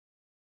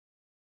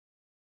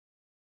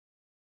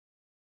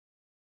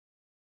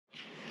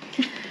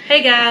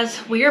Hey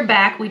guys, we are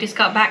back. We just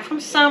got back from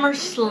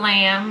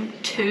SummerSlam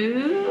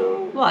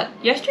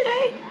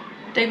yesterday?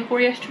 Day before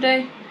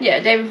yesterday? Yeah,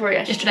 day before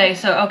yesterday.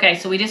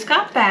 So we just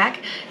got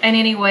back, and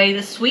anyway,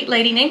 the sweet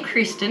lady named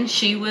Kristen,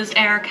 she was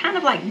our kind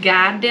of like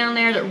guide down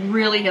there that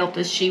really helped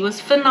us. She was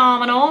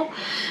phenomenal,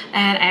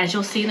 and as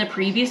you'll see in the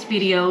previous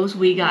videos,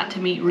 we got to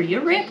meet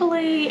Rhea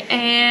Ripley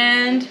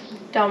and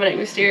Dominic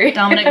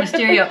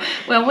Mysterio.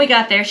 Well, when we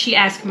got there, she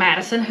asked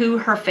Madison who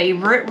her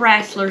favorite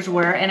wrestlers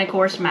were, and of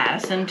course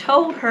Madison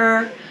told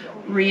her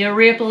Rhea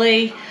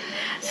Ripley.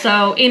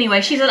 So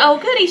anyway, she said, oh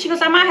goodies, she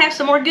goes, I might have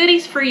some more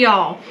goodies for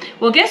y'all.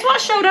 Well, guess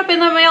what showed up in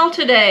the mail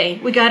today?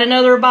 We got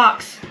another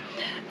box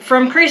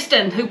from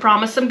Kristen, who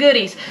promised some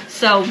goodies.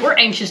 So we're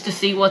anxious to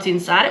see what's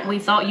inside it. We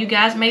thought you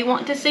guys may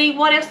want to see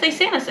what else they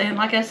sent us, and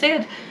like I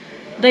said,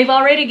 they've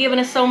already given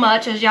us so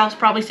much, as y'all's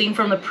probably seen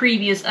from the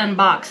previous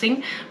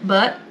unboxing,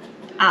 but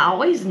I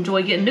always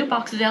enjoy getting new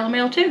boxes out of the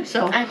mail too,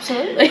 so.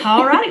 Absolutely.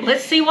 Alright,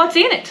 let's see what's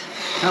in it.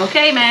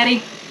 Okay,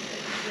 Maddie.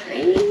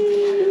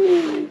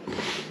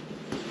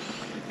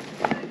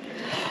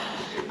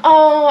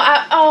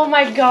 Oh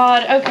my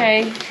god,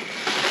 okay.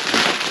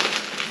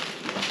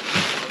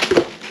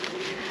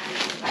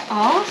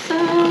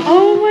 Awesome.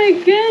 Oh my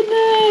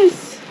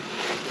goodness.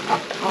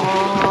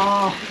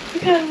 Oh. We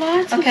got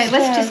lots of stuff.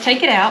 Let's just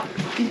take it out.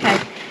 Okay.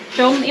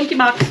 Show them the empty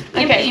box.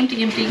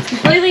 Empty. It's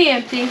completely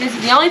empty. This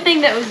is the only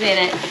thing that was in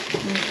it.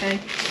 Okay.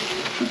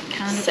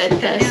 Kind of set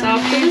this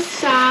off to the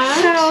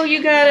side. So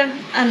you got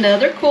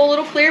another cool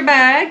little clear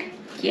bag.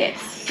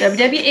 Yes.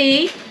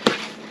 WWE.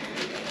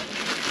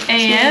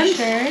 And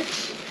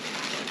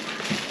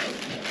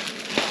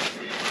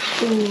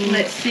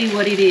let's see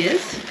what it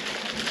is.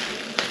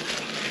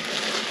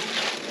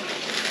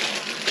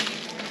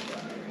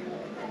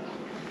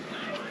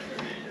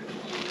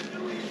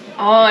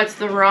 Oh, it's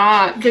The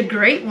Rock. The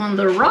great one,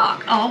 The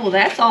Rock. Oh, well,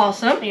 that's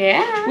awesome.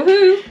 Yeah.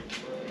 Woohoo.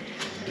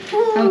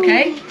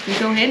 Okay, you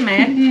go ahead,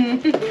 Matt.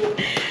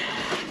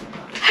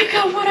 I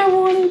got what I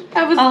wanted.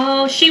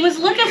 Oh, she was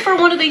looking for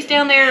one of these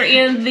down there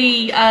in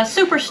the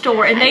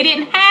superstore, and they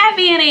didn't have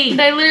any.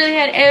 They literally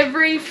had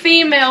every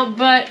female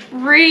but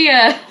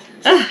Rhea.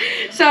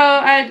 So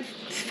I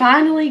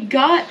finally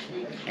got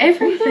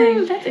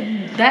everything.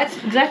 That's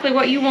exactly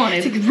what you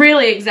wanted. It's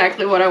really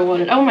exactly what I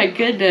wanted. Oh my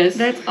goodness.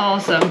 That's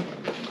awesome.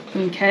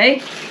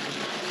 Okay.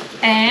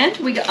 And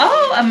we got,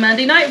 a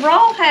Monday Night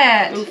Raw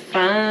hat. Oh,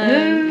 fun.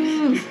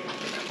 Ooh.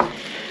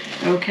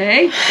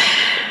 Okay.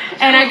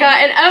 And I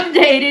got an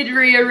updated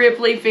Rhea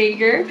Ripley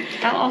figure.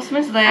 How awesome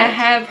is that? I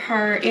have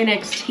her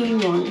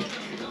NXT one.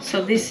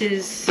 So this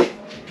is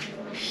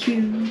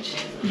huge.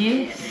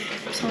 Yes.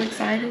 I'm so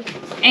excited.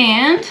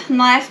 And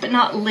last but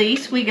not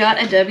least, we got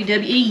a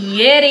WWE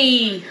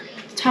Yeti.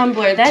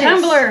 Tumbler.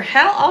 Tumbler.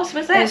 How awesome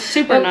is that? That is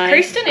super nice.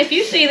 Kristen, if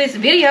you see this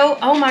video,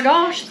 oh my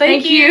gosh,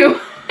 thank you.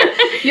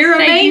 You're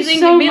amazing. You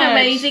so You've been much.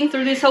 amazing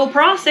through this whole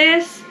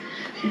process.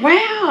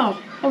 Wow.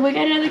 Oh, we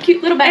got another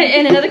cute little bag.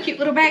 And another cute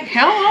little bag.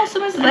 How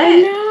awesome is that?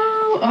 I know.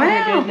 Oh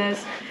my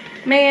goodness.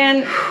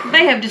 Man,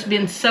 they have just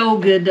been so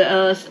good to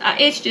us.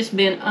 It's just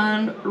been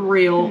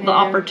unreal. Yeah. The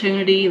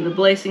opportunity, the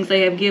blessings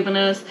they have given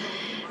us.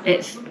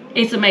 It's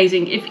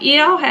amazing. If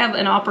y'all have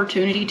an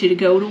opportunity to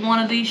go to one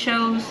of these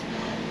shows,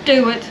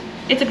 do it.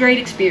 It's a great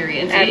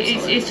experience.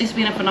 It's just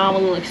been a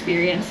phenomenal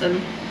experience.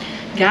 And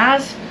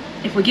guys,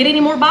 if we get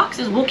any more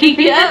boxes, we'll keep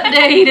you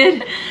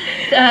updated.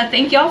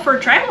 Thank y'all for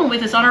traveling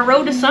with us on our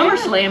road to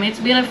SummerSlam. It's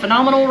been a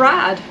phenomenal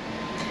ride.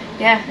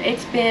 Yeah,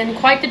 it's been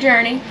quite the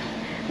journey.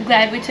 I'm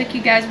glad we took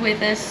you guys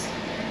with us.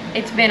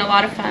 It's been a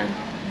lot of fun.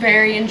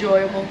 Very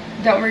enjoyable.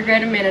 Don't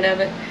regret a minute of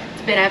it.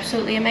 It's been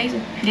absolutely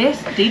amazing.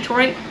 Yes,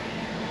 Detroit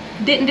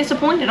didn't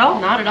disappoint at all.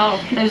 Not at all.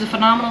 It was a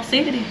phenomenal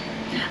city.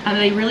 I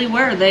mean, they really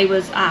were.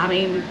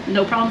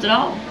 No problems at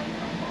all.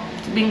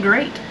 It's been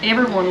great.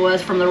 Everyone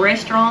was, from the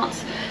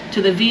restaurants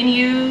to the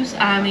venues.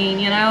 I mean,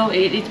 you know,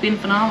 it's been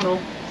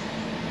phenomenal.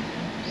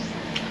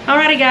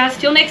 Alrighty, guys.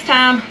 Till next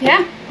time.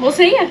 Yeah, we'll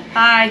see you.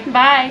 Bye.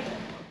 Bye.